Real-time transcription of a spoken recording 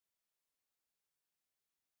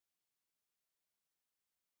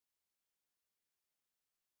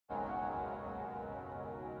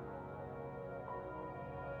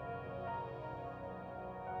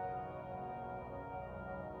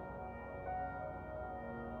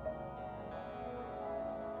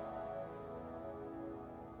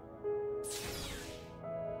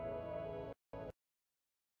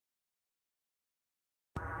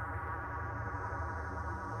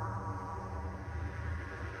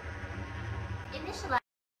Initializing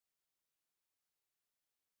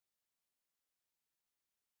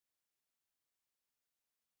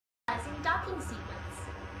docking sequence.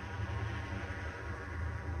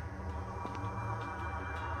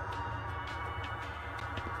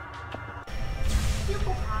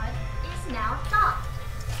 Pupil pod is now docked.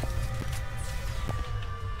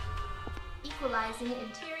 Equalizing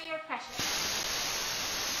interior pressure.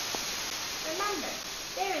 Remember,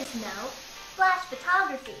 there is no flash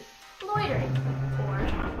photography, loitering, or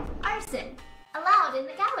arson allowed in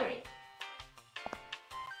the gallery.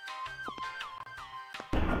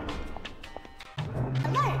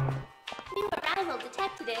 Alert! New arrival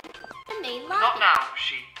detected in the main lobby. Not now,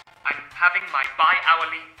 she. I'm having my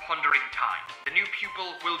bi-hourly pondering time. The new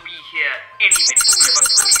pupil will be here any minute. I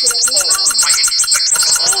must release all my introspective.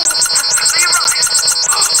 Have they arrived?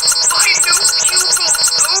 Oh, my new pupil!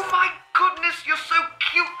 Oh my goodness, you're so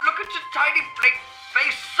cute. Look at your tiny big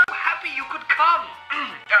face. So happy you could come.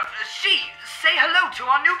 She, say hello to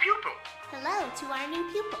our new pupil. Hello to our new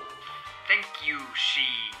pupil. Thank you, she.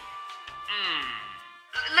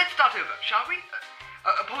 Let's start over, shall we?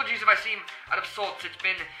 Apologies if I seem out of sorts. It's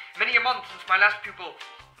been many a month since my last pupil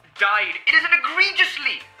died. It is an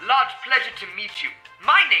egregiously large pleasure to meet you.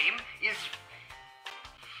 My name is...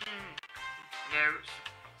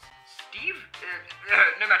 Steve?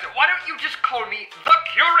 No matter. Why don't you just call me the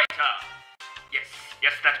Curator?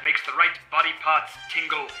 Yes, that makes the right body parts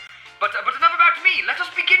tingle. But enough about me. Let us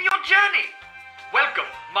begin your journey. Welcome,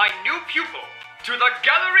 my new pupil, to the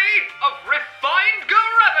Gallery of Refined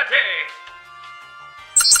Gravity!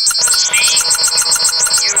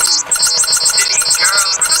 You silly girl.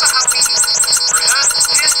 Remember how we rehearsed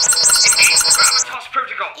this? Engage the Gravitas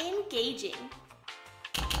protocol. Engaging.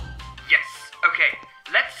 Yes, okay.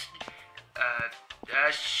 Let's,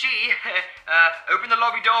 open the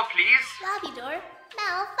lobby door, please. Lobby door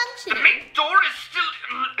malfunctioning. The main door is still...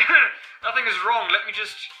 Nothing is wrong. Let me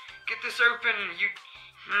just get this open.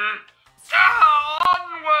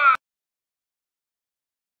 Onward!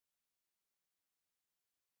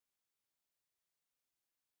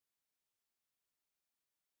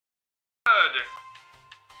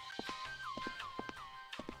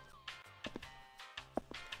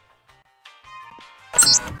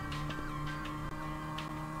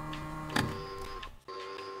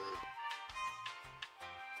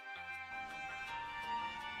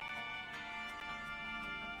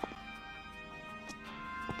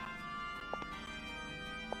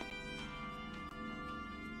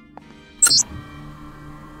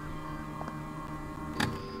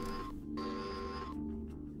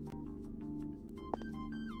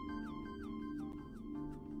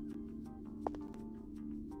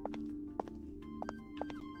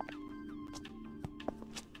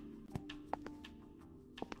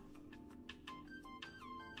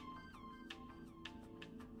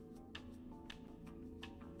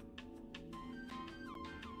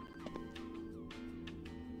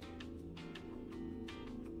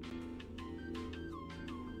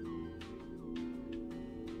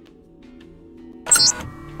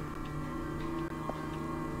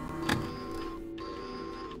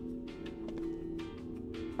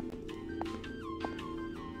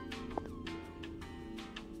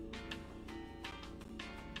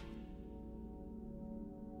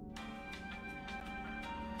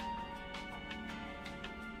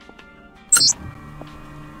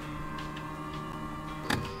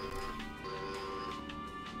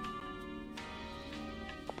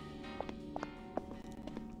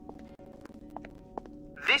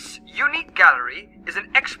 This unique gallery is an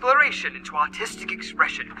exploration into artistic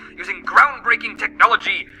expression using groundbreaking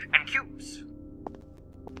technology and cubes.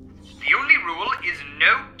 The only rule is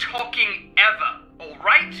no talking ever,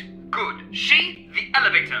 alright? Good. She, the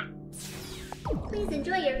elevator. Please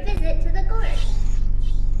enjoy your visit to the gorge.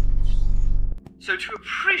 So to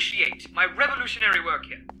appreciate my revolutionary work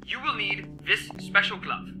here, you will need this special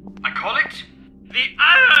glove. I call it the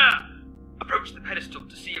Approach the pedestal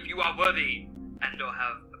to see if you are worthy and or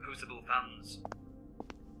have opposable thumbs.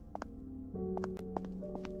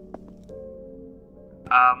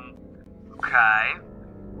 Okay.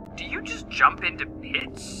 Do you just jump into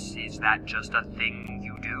pits? Is that just a thing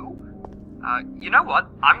you do? You know what?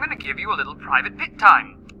 I'm gonna give you a little private pit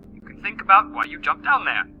time. You can think about why you jumped down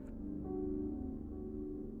there.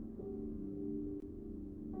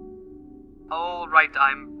 Alright,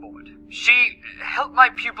 I'm bored. She, help my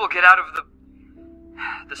pupil get out of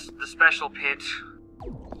the special pit.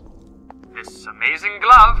 This amazing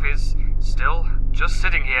glove is still just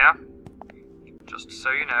sitting here. Just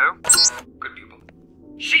so you know. Good pupil.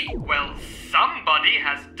 She, well, somebody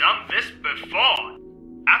has done this before.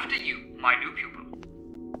 After you, my new pupil.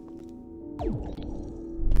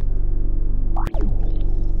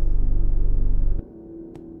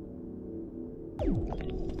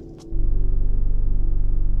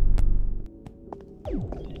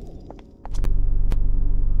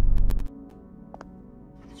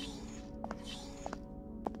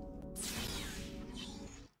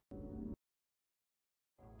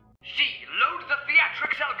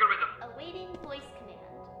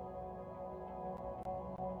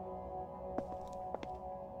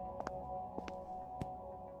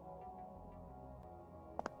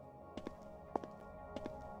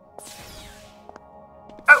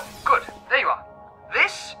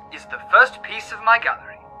 my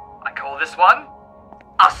gallery. I call this one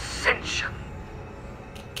Ascension.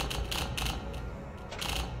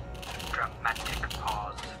 Dramatic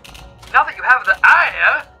pause. Now that you have the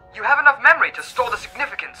eye, you have enough memory to store the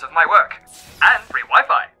significance of my work. And free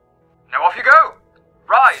Wi-Fi. Now off you go.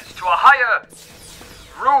 Rise to a higher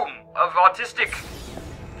room of artistic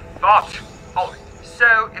thought. Oh,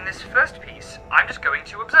 so in this first piece, I'm just going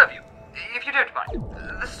to observe you. If you don't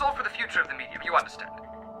mind. This is all for the future of the medium, you understand.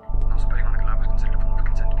 Also putting on the glove was considered a form of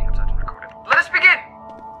consent to being observed and recorded. Let us begin!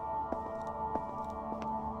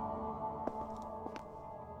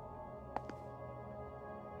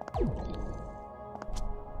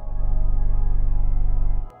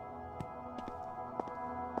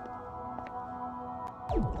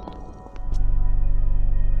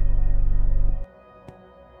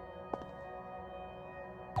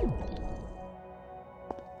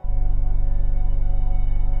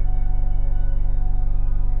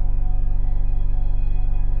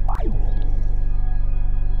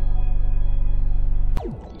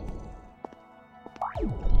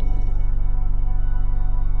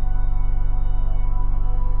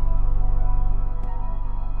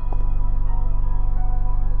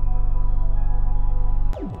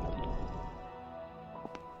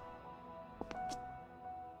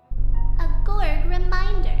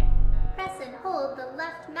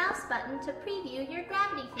 To preview your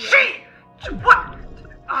gravity field. She! What?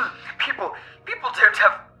 People don't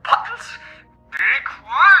have buttons. Be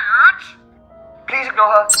quiet. Please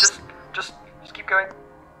ignore her. Just keep going.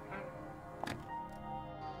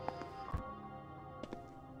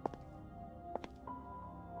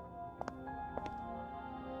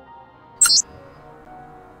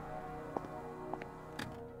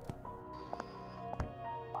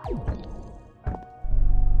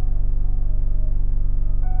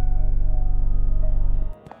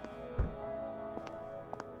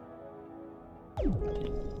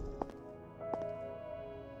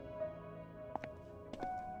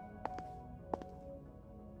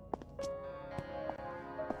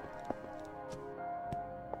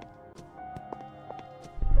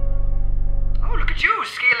 You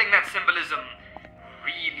scaling that symbolism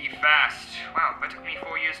really fast. Wow, that took me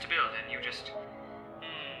 4 years to build, and you just...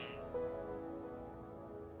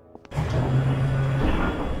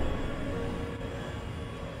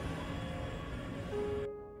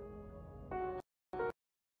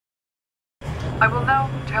 I will now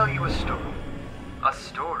tell you a story. A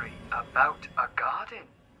story about a garden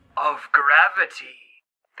of gravity.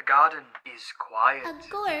 The garden is quiet. A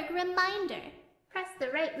Gorg reminder. Press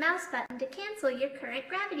the right mouse button to cancel your current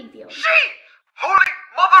gravity field. She! Holy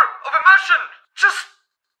mother of immersion! Just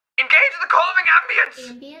engage the calming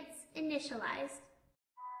ambience! Ambience initialized.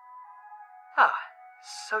 Ah,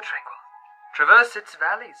 so tranquil. Traverse its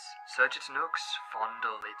valleys, search its nooks,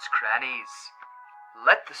 fondle its crannies.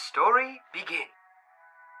 Let the story begin.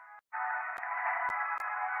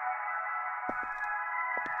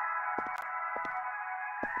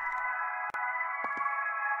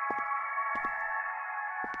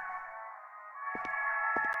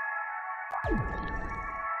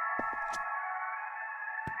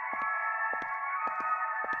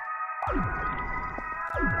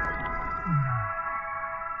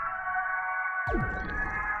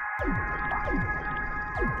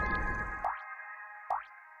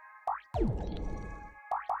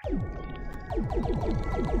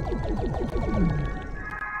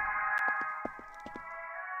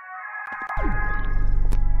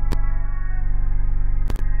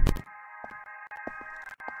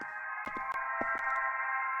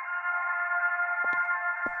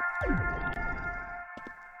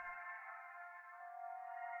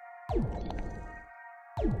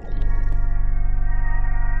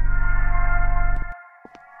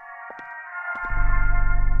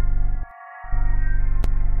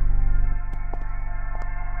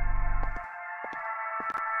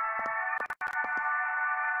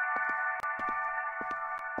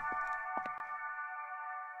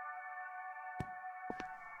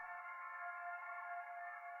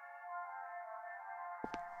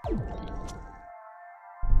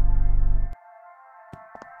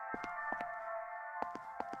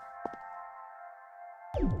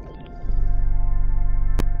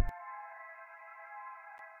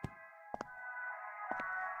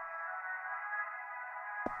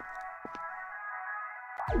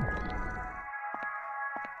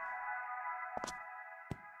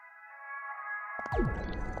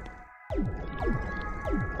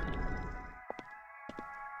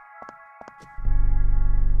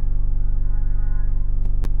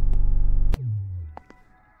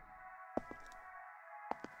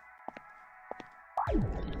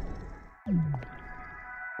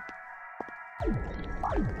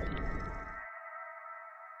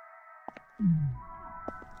 The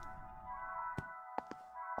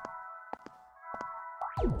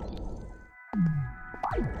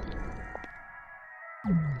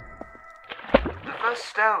first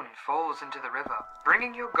stone falls into the river,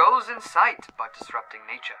 bringing your goals in sight but disrupting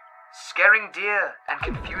nature. Scaring deer and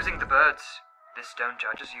confusing the birds, this stone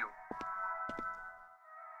judges you.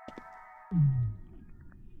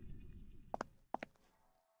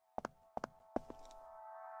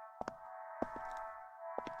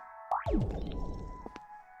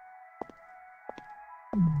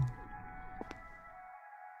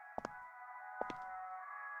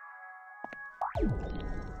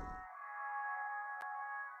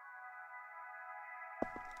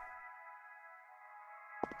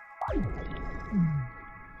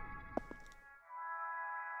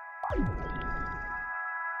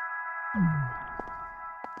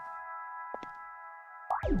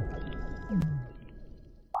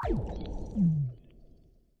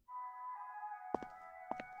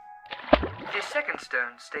 The second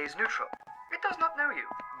stone stays neutral. It does not know you,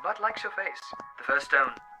 but likes your face. The first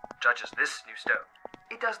stone judges this new stone.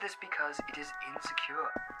 It does this because it is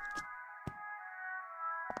insecure.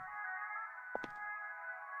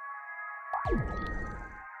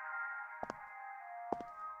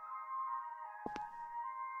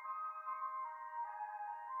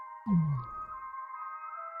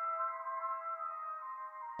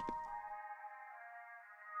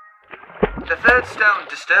 The third stone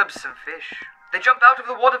disturbs some fish. They jump out of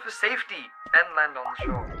the water for safety and land on the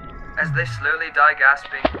shore. As they slowly die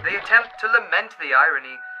gasping, they attempt to lament the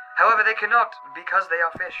irony. However, they cannot because they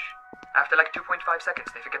are fish. After like 2.5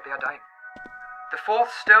 seconds, they forget they are dying. The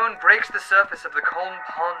fourth stone breaks the surface of the calm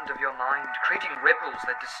pond of your mind, creating ripples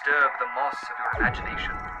that disturb the moss of your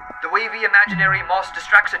imagination. The wavy imaginary moss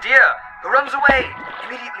distracts a deer, who runs away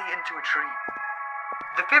immediately into a tree.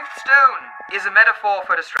 The fifth stone is a metaphor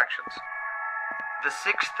for distractions. The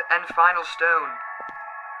sixth and final stone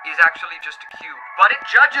is actually just a cube, but it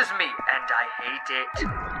judges me, and I hate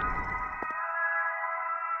it.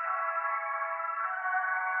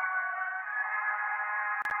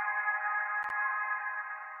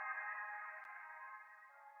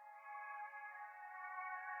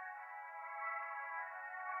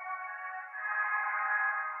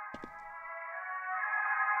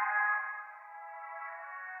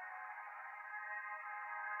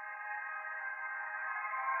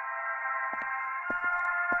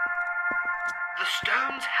 The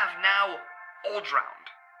stones have now all drowned.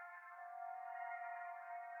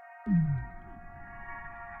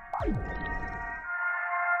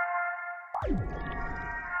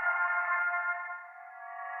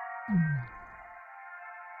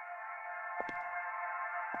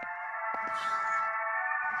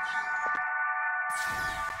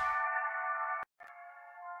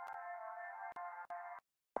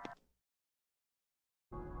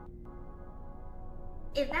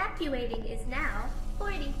 Evacuating is now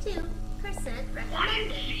 42%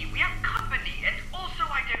 recommended. See, we have company, and also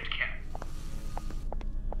I don't care.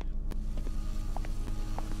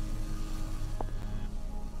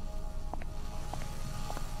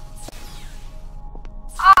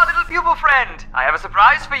 Ah, little pupil friend, I have a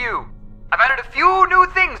surprise for you. I've added a few new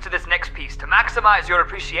things to this next piece to maximize your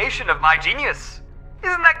appreciation of my genius.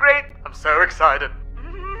 Isn't that great? I'm so excited.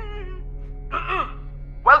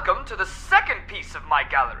 Welcome to the second piece of my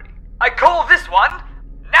gallery. I call this one,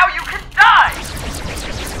 Now You Can Die!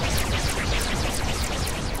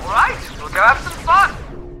 Alright, we'll go have some fun.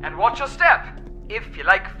 And watch your step, if you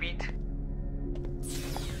like feet.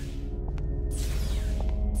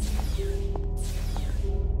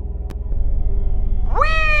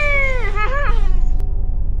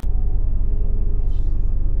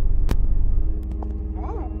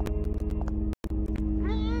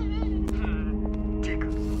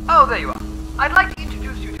 Oh, there you are. I'd like to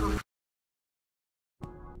introduce you to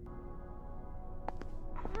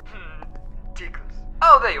Tickles.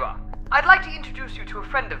 Oh, there you are. I'd like to introduce you to a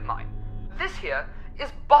friend of mine. This here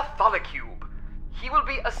is Bartholocube. He will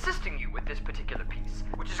be assisting you with this particular piece,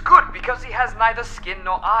 which is good because he has neither skin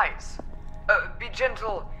nor eyes. Be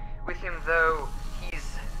gentle with him, though.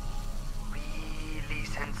 He's really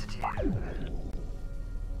sensitive.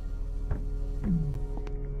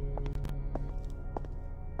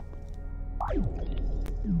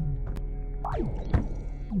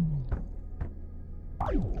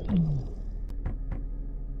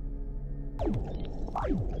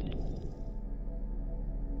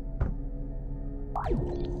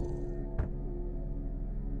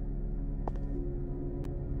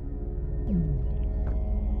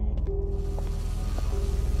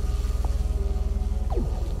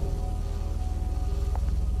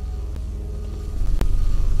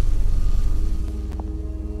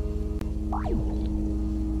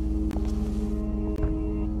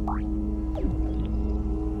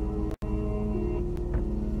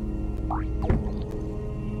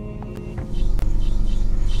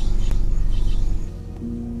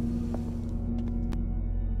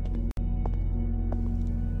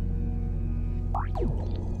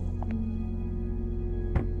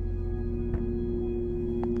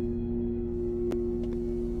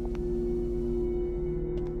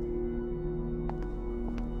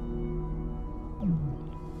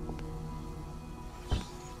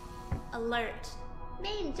 Alert.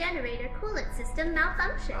 Main generator coolant system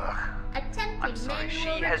malfunction. Attempting I'm sorry, manual she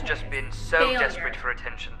repairs. has just been so Failure. desperate for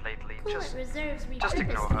attention lately. Coolant reserves just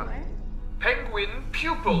ignore her. for- Penguin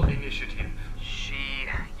Pupil Initiative.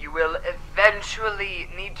 You will eventually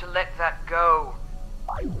need to let that go.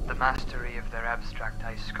 The mastery of their abstract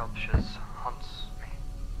ice sculptures haunts me.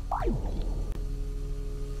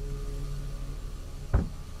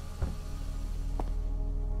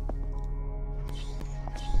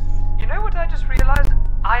 You know what I just realized?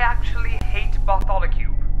 I actually hate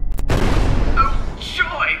Bartholocube. Oh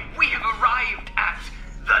joy! We have arrived at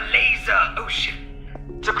the Laser Ocean.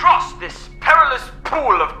 To cross this perilous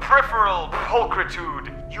pool of peripheral pulchritude,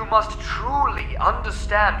 you must truly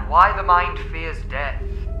understand why the mind fears death.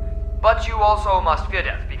 But you also must fear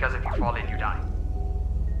death, because if you fall in, you die.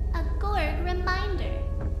 A Gorg reminder.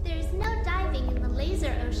 There's no diving in the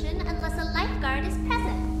Laser Ocean unless a lifeguard is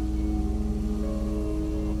present.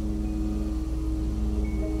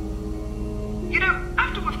 You know,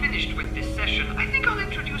 after we're finished with this session, I think I'll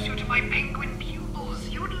introduce you to my penguin pupils.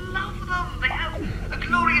 You'd love them. They have a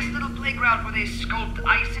glorious little playground where they sculpt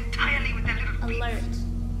ice entirely with their little feet. Alert.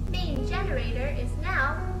 Main generator is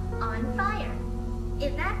now on fire.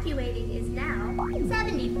 Evacuating is now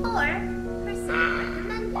 74%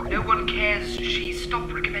 recommended. No one cares. She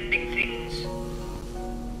stopped recommending things.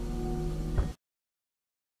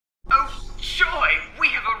 Oh joy! We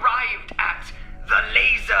have arrived at the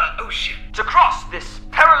Laser Ocean. To cross this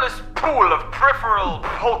perilous pool of peripheral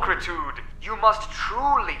pulchritude, you must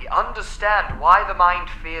truly understand why the mind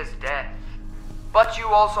fears death. But you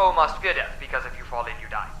also must fear death, because if you fall in, you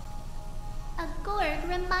die. A Gorg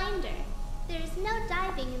reminder. There's no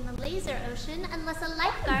diving in the Laser Ocean unless a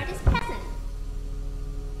lifeguard is present.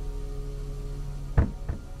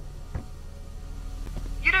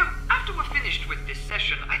 You know, after we're finished with this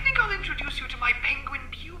session, I think I'll introduce you to my penguin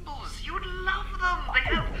pupils. You'd love them.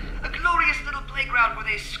 They have a glorious little playground where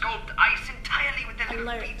they sculpt ice entirely with their little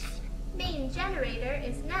Alert. feet. Main generator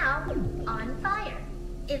is now on fire.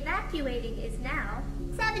 Evacuating is now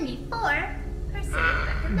 74%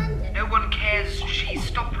 recommended. No one cares. She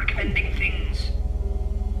stopped recommending things.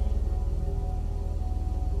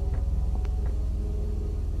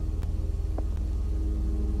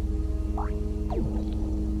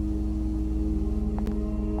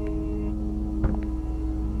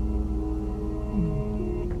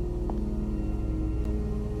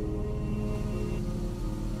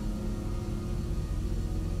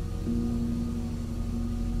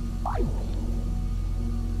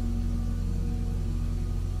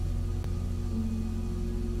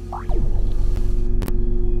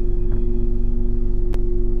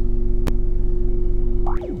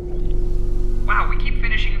 Wow, we keep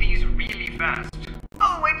finishing these really fast.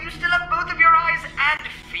 Oh, and you still have both of your eyes and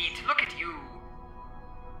feet. Look at you.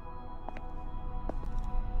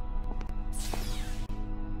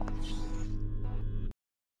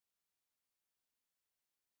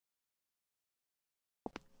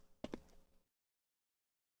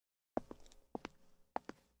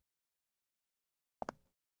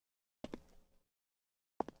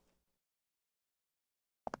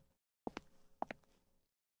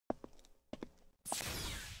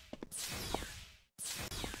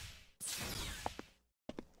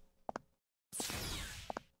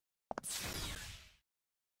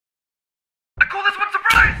 I call this one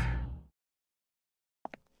surprise!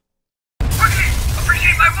 Quickly!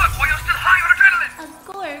 Appreciate my work while you're still high on adrenaline! A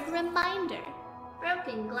Gorg reminder.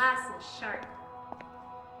 Broken glass is sharp.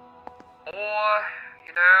 Or,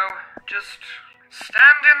 you know, just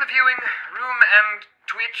stand in the viewing room and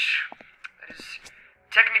twitch. That is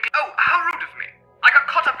technically... Oh, how rude of me. I got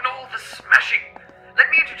caught up in all the smashing.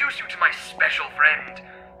 Let me introduce you to my special friend.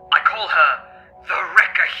 I call her the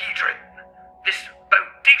Recahedron. This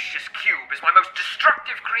bodacious cube is my most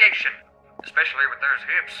destructive creation, especially with those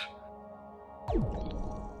hips.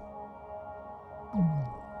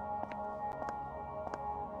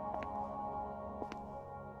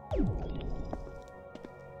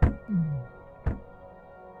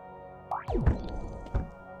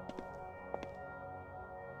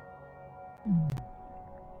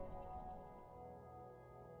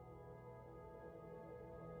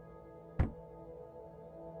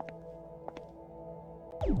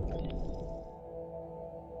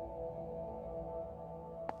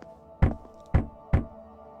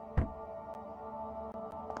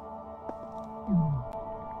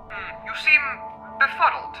 You seem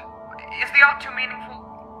befuddled. Is the art too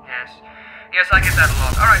meaningful? Yes, I get that a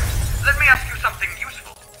lot. Alright, let me ask you something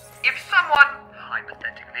useful. If someone,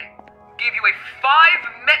 hypothetically, gave you a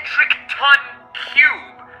 5 metric ton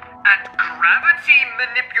cube and gravity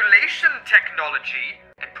manipulation technology,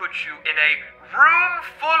 and put you in a room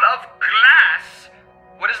full of glass,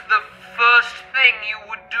 what is the first thing you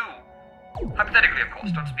would do? Hypothetically, of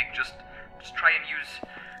course, don't speak, just try and use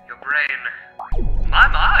your brain. My,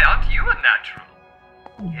 aren't you a natural?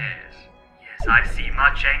 Yes, I see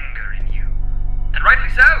much anger in you. And rightly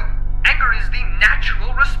so. Anger is the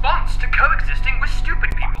natural response to coexisting with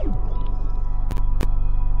stupid people.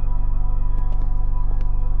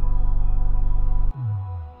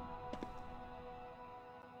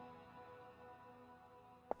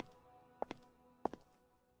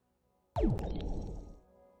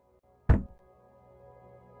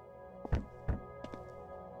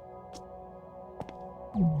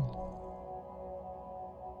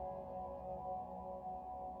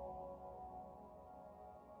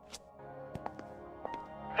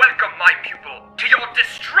 Welcome, my pupil, to your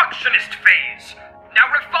destructionist phase.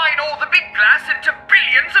 Now refine all the big glass into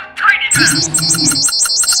billions of tiny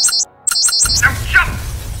glass. Now jump!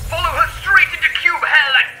 Follow her straight into cube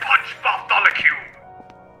hell and punch Bartholomew.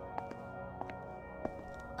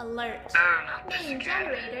 Alert. Oh, not this Main again.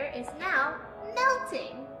 generator is now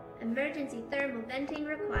melting. Emergency thermal venting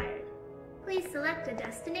required. Please select a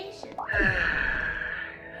destination.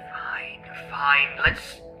 Fine.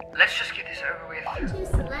 Let's just get this over with. To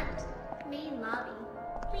select main lobby,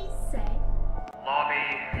 please say. Lobby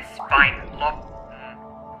is fine. No,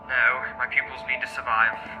 my pupils need to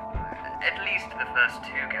survive. At least the first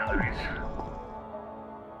 2 galleries.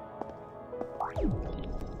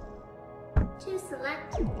 To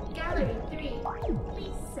select gallery 3,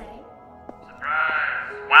 please say.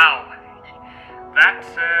 Surprise! Wow.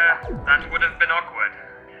 That would have been awkward.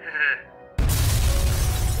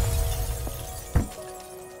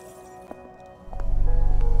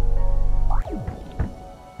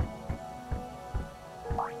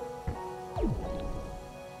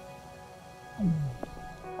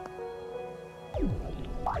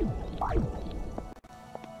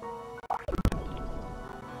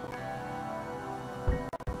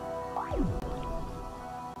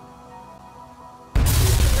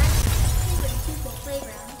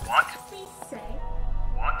 What? Please say.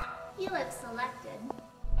 What? You have selected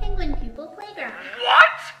Penguin Pupil Playground.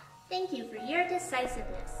 What? Thank you for your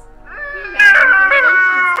decisiveness.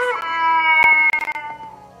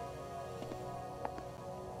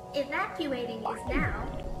 Evacuating is now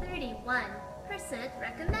 31%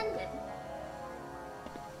 recommended.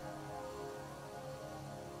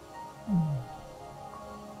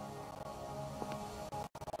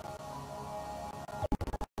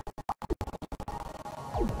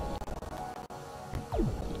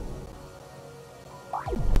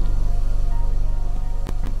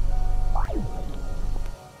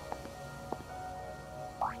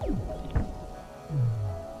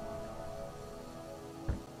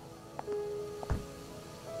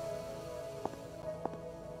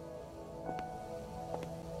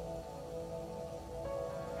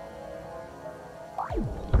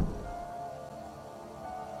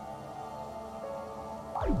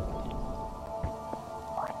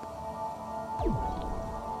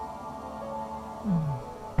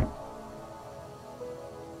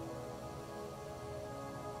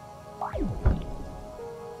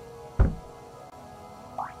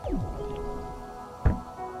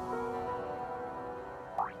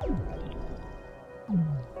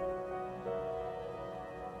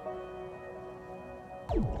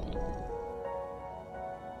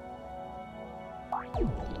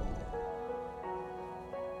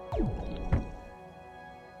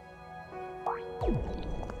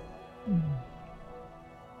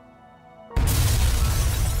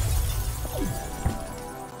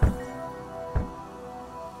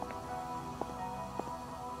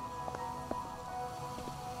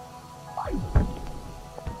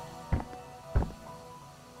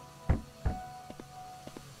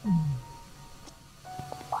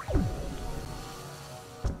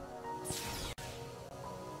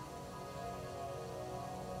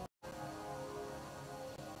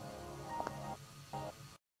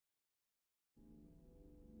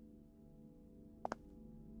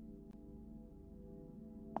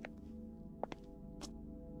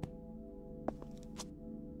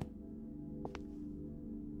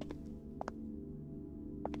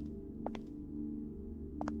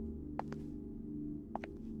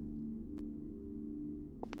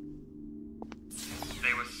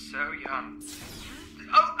 They were so young.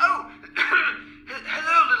 Oh!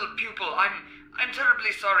 Hello, little pupil. I'm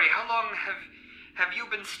terribly sorry. How long have you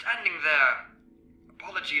been standing there?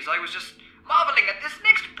 Apologies, I was just marveling at this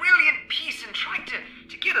next brilliant piece and trying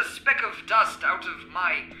to get a speck of dust out of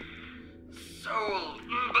my soul.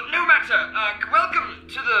 But no matter. Welcome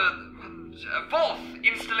to the Fourth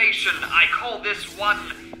installation, I call this one...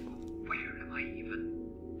 Where am I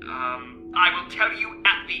even? I will tell you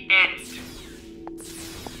at the end.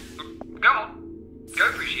 Go on. Go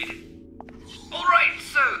appreciate it. Alright,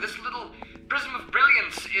 so this little prism of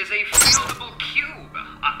brilliance is a fieldable cube.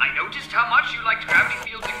 I noticed how much you liked gravity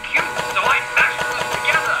fields and cubes, so I mashed them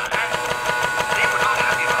together, and they were not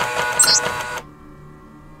happy about it.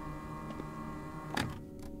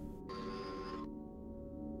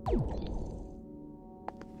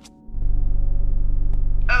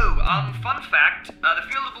 Fun fact, the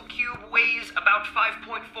fieldable cube weighs about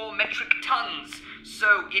 5.4 metric tons,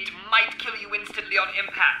 so it might kill you instantly on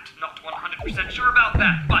impact. Not 100% sure about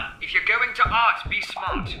that, but if you're going to art, be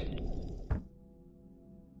smart.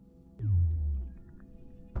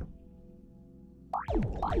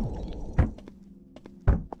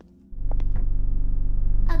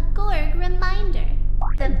 A Gorg reminder.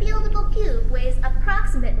 The fieldable cube weighs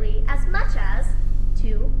approximately as much as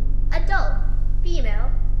 2 adult,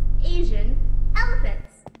 female, Asian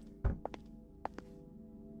elephants.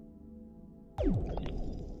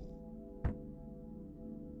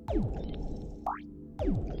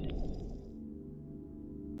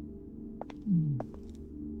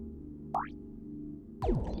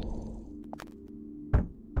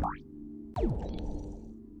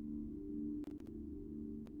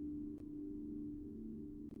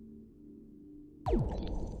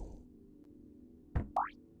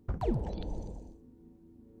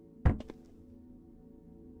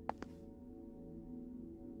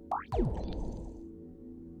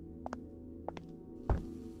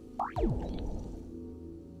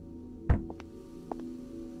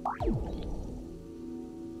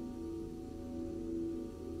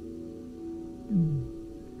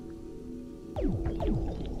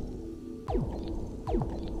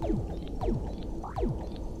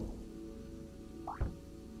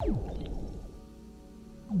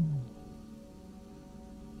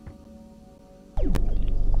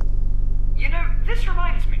 You know, this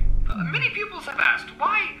reminds me. Many pupils have asked,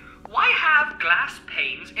 why have glass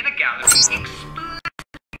panes in a gallery explicitly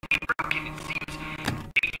broken? It seems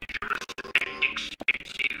dangerous and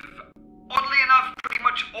expensive. Oddly enough, pretty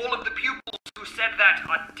much all of the pupils who said that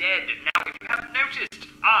are dead. Now, if you haven't noticed,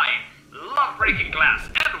 I love breaking glass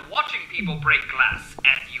and watching people break glass,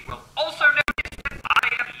 and you will also notice that I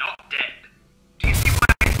am not dead. Do you see why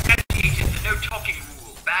I initiated the no talking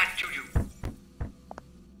rule? Bad juju.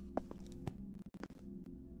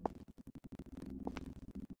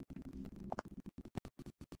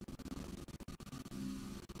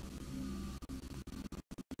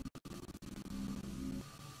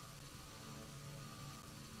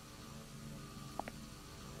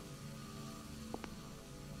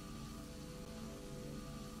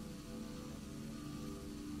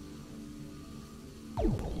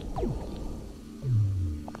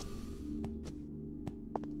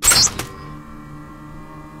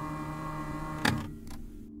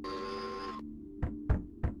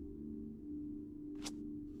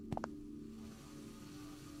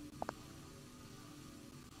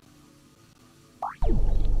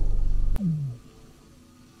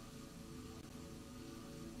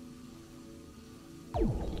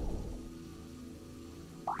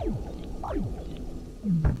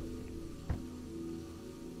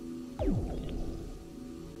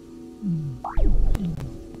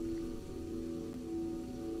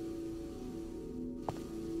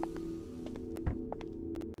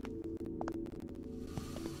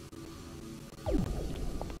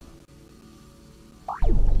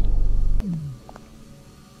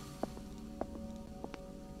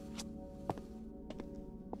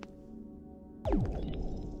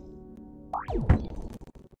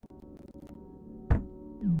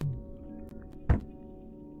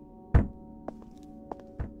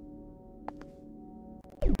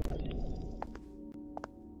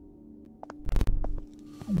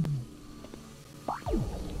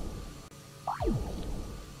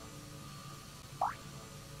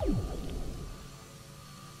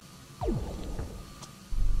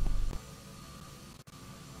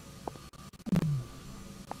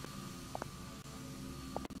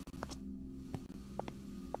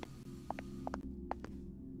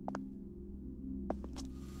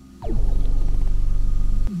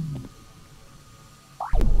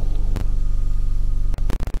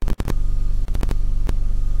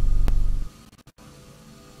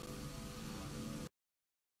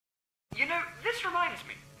 Reminds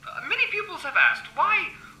me, many pupils have asked, why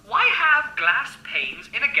have glass panes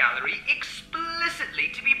in a gallery explicitly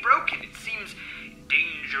to be broken? It seems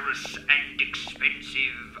dangerous and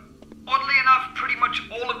expensive. Oddly enough, pretty much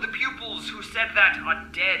all of the pupils who said that are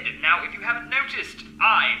dead. Now, if you haven't noticed,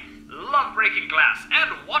 I love love breaking glass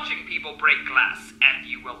and watching people break glass, and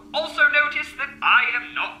you will also notice that I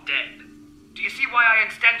am not dead. Do you see why I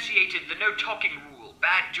instantiated the no talking rule?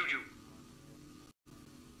 Bad juju.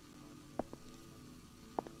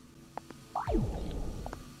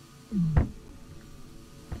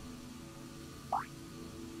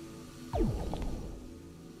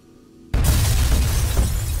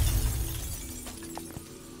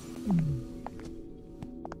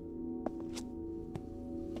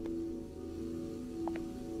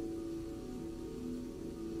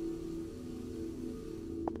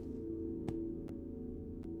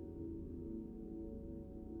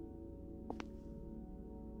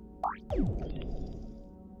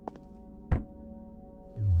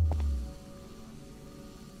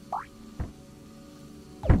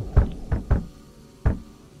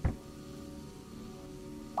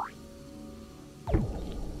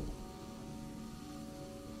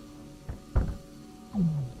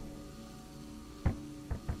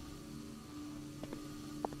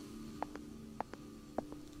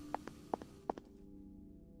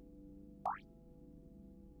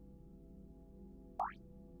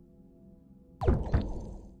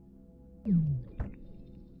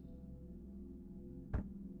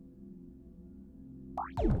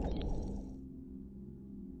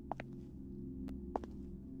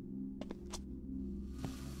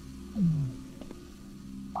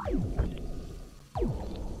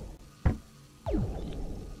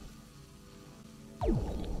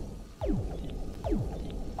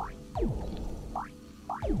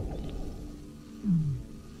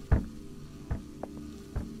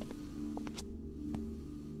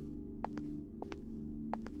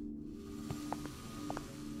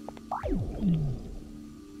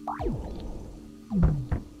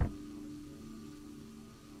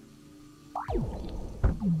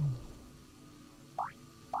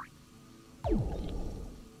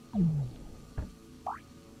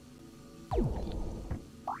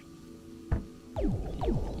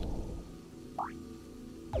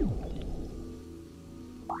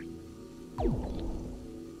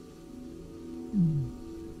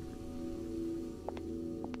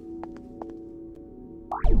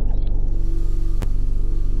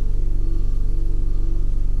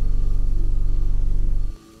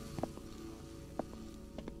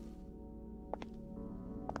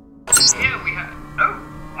 Here we have... Oh,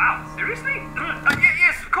 wow, seriously?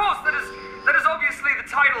 Yes, of course, that is obviously the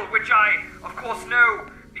title, which I, of course, know,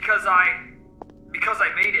 because I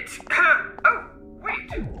made it. Oh,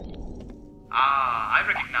 wait. I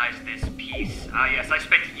recognize this piece. Yes, I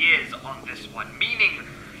spent years on this one. Meaning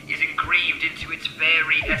is engraved into its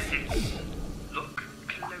very essence. Look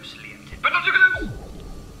closely at it, but not too close.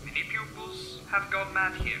 Many pupils have gone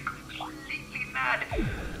mad here, completely mad.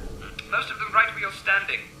 Most of them right where you're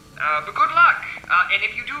standing. But good luck. And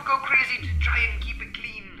if you do go crazy, try and keep it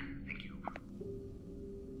clean. Thank you.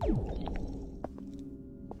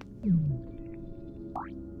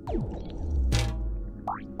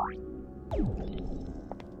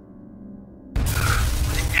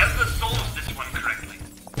 Whoever solves this one correctly.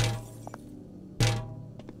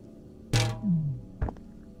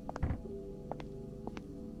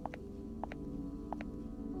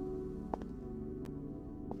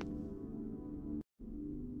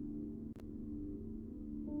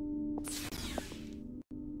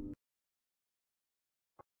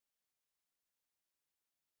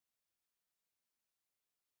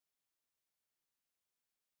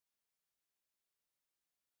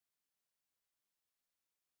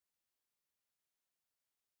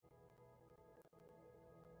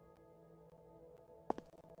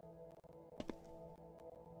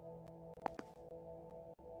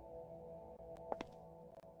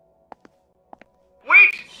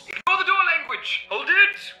 Wait! Ignore the door language! Hold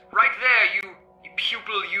it! Right there, you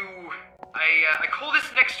pupil, I call this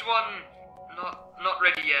next one not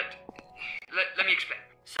ready yet. Let me explain.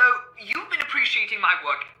 So, you've been appreciating my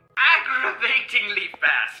work aggravatingly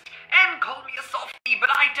fast, and call me a softie,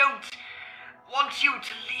 but I don't want you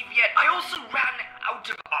to leave yet. I also ran out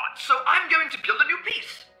of art, so I'm going to build a new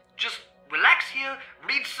piece. Just relax here,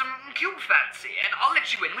 read some cube fancy, and I'll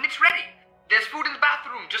let you in when it's ready. There's food in the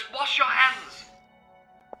bathroom, just wash your hands.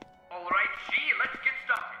 Alright, let's get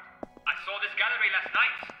started. I saw this gallery last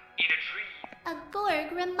night, in a dream. A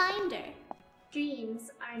Gorg reminder. Dreams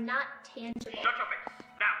are not tangible. Shut your face.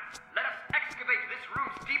 Now, let us excavate this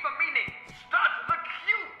room's deeper meaning. Start the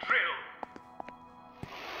cube drill.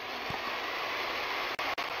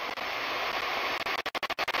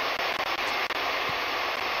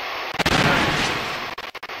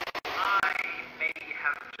 I may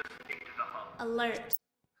have just nicked the hull. Alert.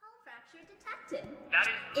 Hull fracture detected. That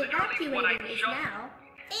is literally what I Evacuating is just... now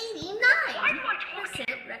Why do I talk to you?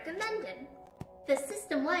 89% recommended. The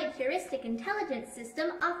system-wide heuristic intelligence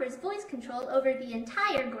system offers voice control over the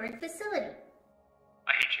entire Gorg facility.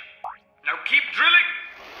 I hate you. Now keep drilling!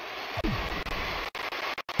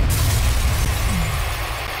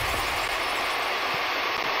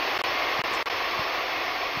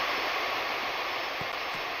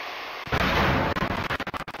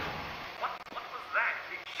 What was that?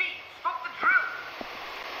 Gee, stop the drill!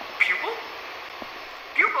 Pupil?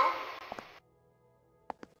 Pupil?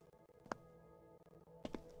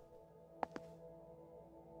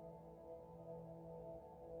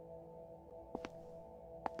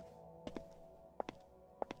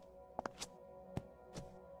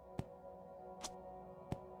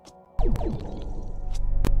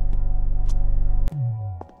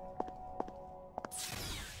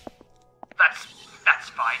 That's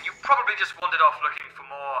fine. You probably just wandered off looking for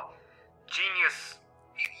more genius.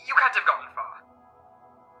 You can't have gotten far.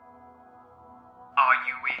 Are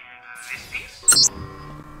you in this piece?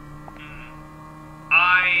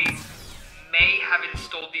 I may have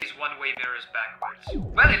installed these one-way mirrors backwards.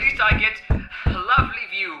 Well, at least I get a lovely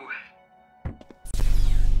view.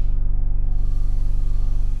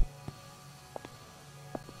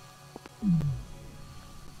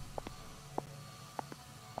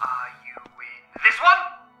 Are you in this one?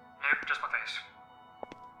 Nope, just my face.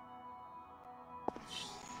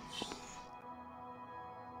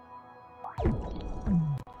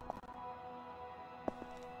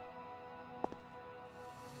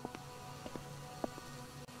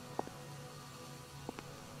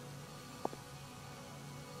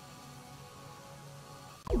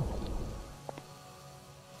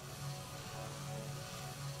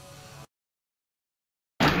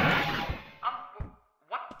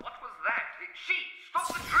 What was that? Gee, stop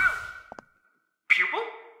the drill! Pupil?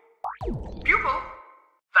 Pupil?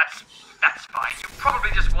 That's fine. You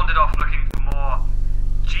probably just wandered off looking for more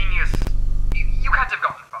genius. You can't have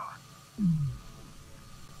gotten far.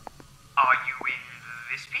 Are you in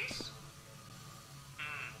this piece?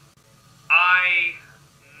 I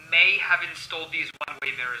may have installed these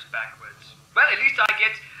one-way mirrors backwards. Well, at least I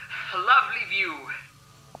get a lovely view.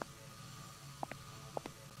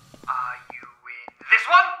 Are you in this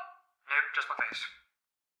one? Nope, just my face.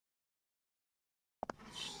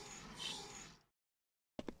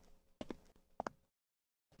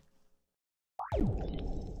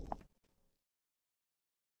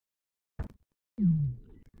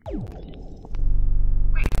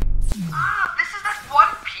 This is that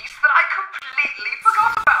one piece that I completely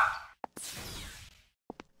forgot about!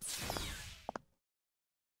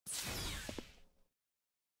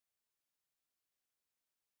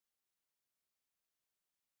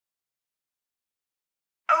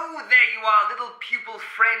 Oh, there you are, little pupil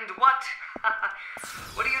friend. What?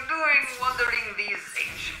 What are you doing wandering these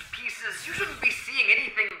ancient pieces? You shouldn't be seeing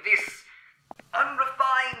anything this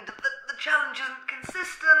unrefined. The challenge isn't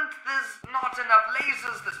consistent. There's not enough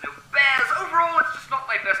lasers. There's no bears. Overall, it's just not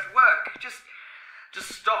my best work. Just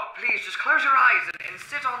stop, please. Just close your eyes and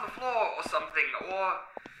sit on the floor or something, or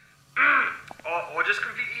just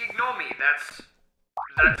completely ignore me. That's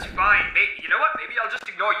fine. You know what? Maybe I'll just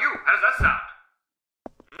ignore you. How does that sound?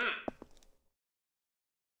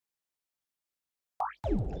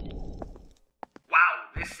 Wow,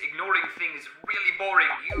 this ignoring thing is really boring.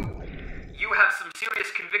 You have some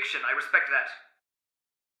serious conviction. I respect that.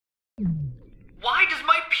 Why does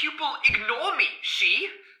my pupil ignore me, she?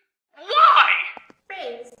 Why?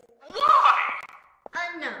 Phrase Why?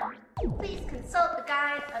 unknown. Please consult the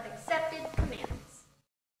guide of accepted commands.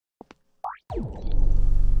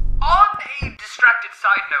 On a distracted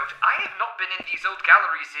side note, I have not been in these old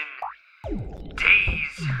galleries in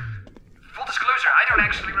days. Full disclosure, I don't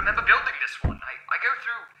actually remember building this one. I go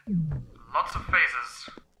through lots of phases.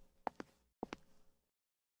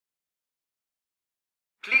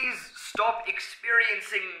 Please stop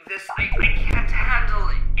experiencing this. I can't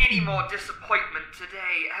handle any more disappointment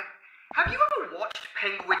today. Have you ever watched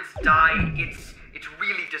penguins die? It's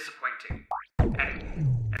really disappointing.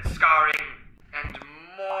 And scarring and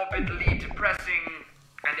morbidly depressing.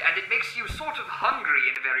 And it makes you sort of hungry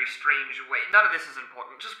in a very strange way. None of this is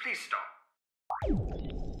important. Just please stop.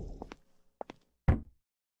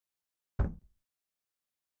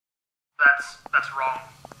 That's wrong.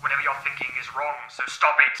 Whatever you're thinking is wrong, so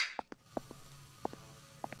stop it.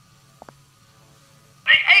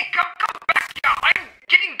 Hey, come back here! I'm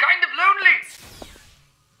getting kind of lonely!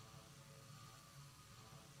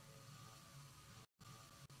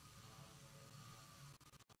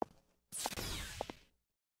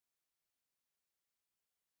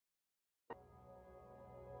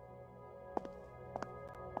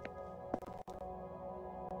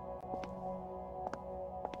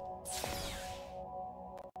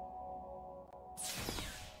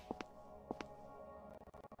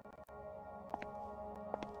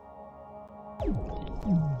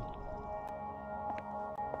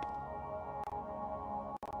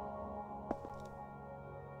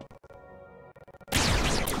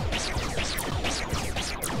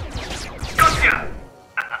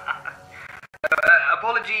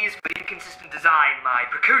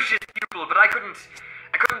 precocious pupil, but I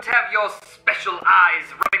couldn't have your special eyes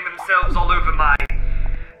rubbing themselves all over my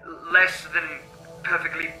less than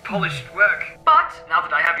perfectly polished work. But now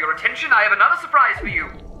that I have your attention, I have another surprise for you.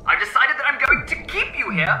 I've decided that I'm going to keep you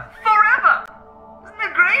here forever. Isn't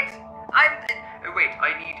that great? Wait,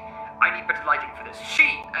 I need better lighting for this.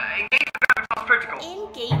 Engage the Gravitas protocol.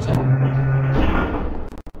 Engaging.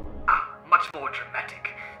 Much more dramatic.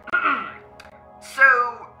 So,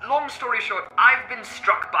 long story short, I've been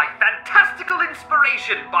struck by fantastical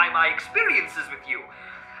inspiration by my experiences with you.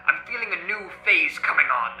 I'm feeling a new phase coming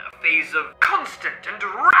on, a phase of constant and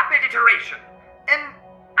rapid iteration. An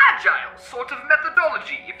agile sort of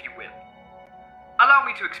methodology, if you will. Allow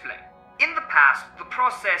me to explain. In the past, the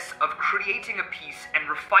process of creating a piece and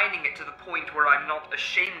refining it to the point where I'm not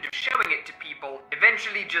ashamed of showing it to people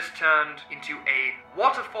eventually just turned into a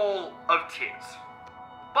waterfall of tears.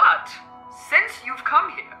 But since you've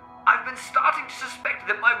come here, I've been starting to suspect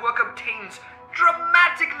that my work obtains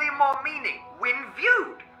dramatically more meaning when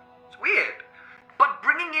viewed. It's weird. But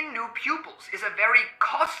bringing in new pupils is a very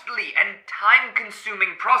costly and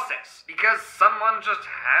time-consuming process because someone just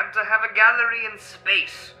had to have a gallery in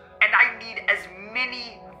space. And I need as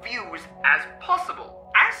many views as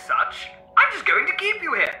possible. As such, I'm just going to keep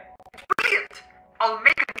you here. It's brilliant. I'll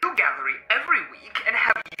make a new gallery every week and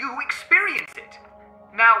have you experience it.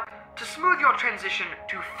 Now, to smooth your transition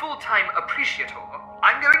to full-time appreciator,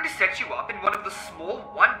 I'm going to set you up in one of the small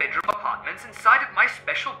one-bedroom apartments inside of my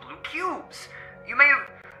special blue cubes. You may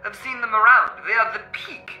have seen them around. They are the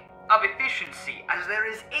peak of efficiency, as there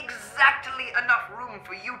is exactly enough room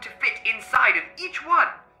for you to fit inside of each one.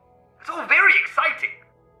 It's all very exciting.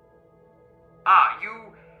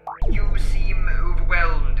 You seem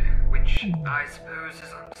overwhelmed, which I suppose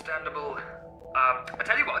is understandable. I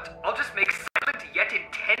tell you what, I'll just make silent yet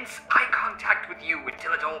intense eye contact with you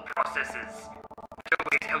until it all processes. It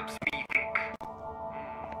always helps me think.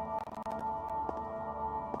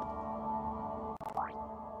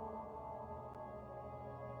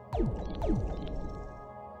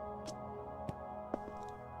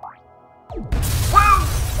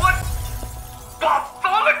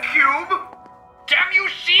 Cube? Damn you,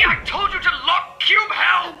 she! I told you to lock Cube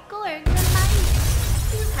Hell! Gorg reminds you,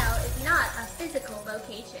 Cube Hell is not a physical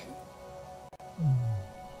location.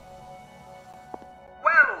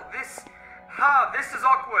 Well, this is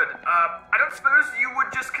awkward. I don't suppose you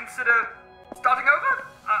would just consider starting over?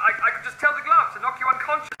 I could just tell the glove to knock you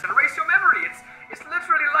unconscious and erase your memory. It's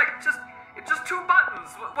literally like it's just two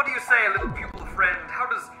buttons. What do you say, little pupil friend?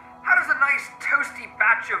 How does a nice toasty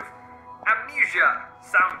batch of amnesia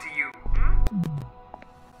sound to you?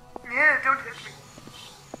 Yeah, don't hit me.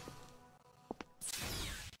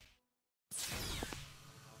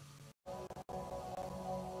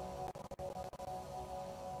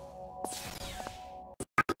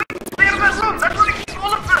 Stay out of that room! That's where they keep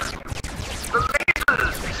all of the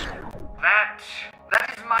lasers! That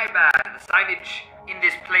is my bad. The signage in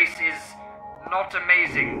this place is not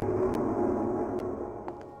amazing.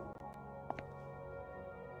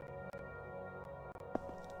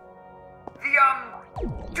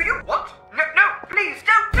 Do you what? No, please,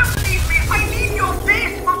 don't leave me! I need your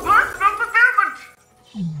face for personal fulfillment!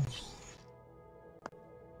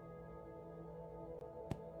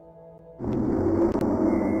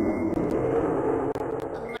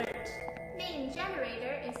 Alert. Main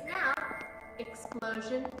generator is now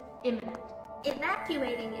explosion imminent.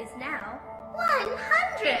 Evacuating is now 100%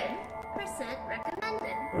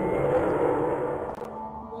 recommended.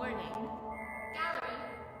 Warning. Gallery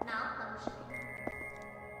malfunctioning.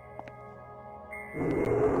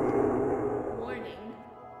 Warning.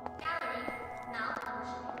 Gallery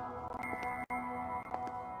malfunctioning.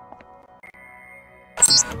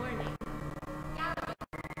 Warning. Gallery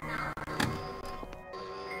malfunctioning.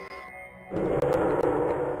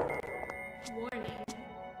 Warning.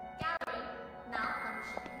 Gallery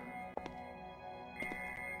malfunctioning.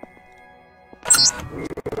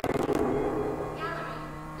 Gallery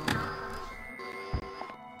malfunctioning.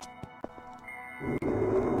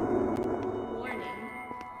 Warning.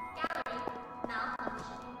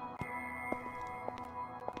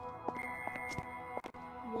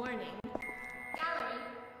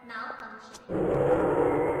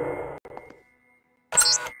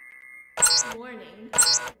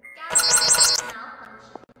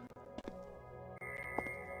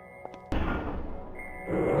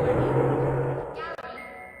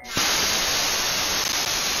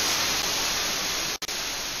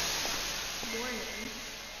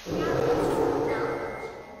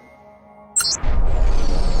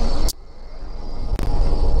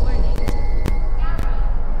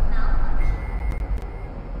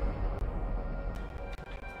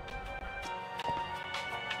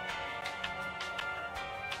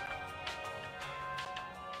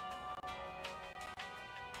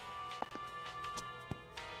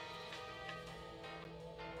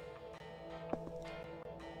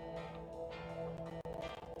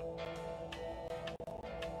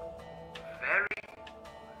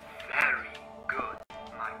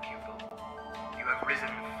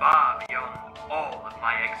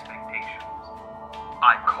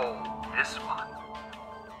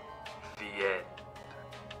 yet.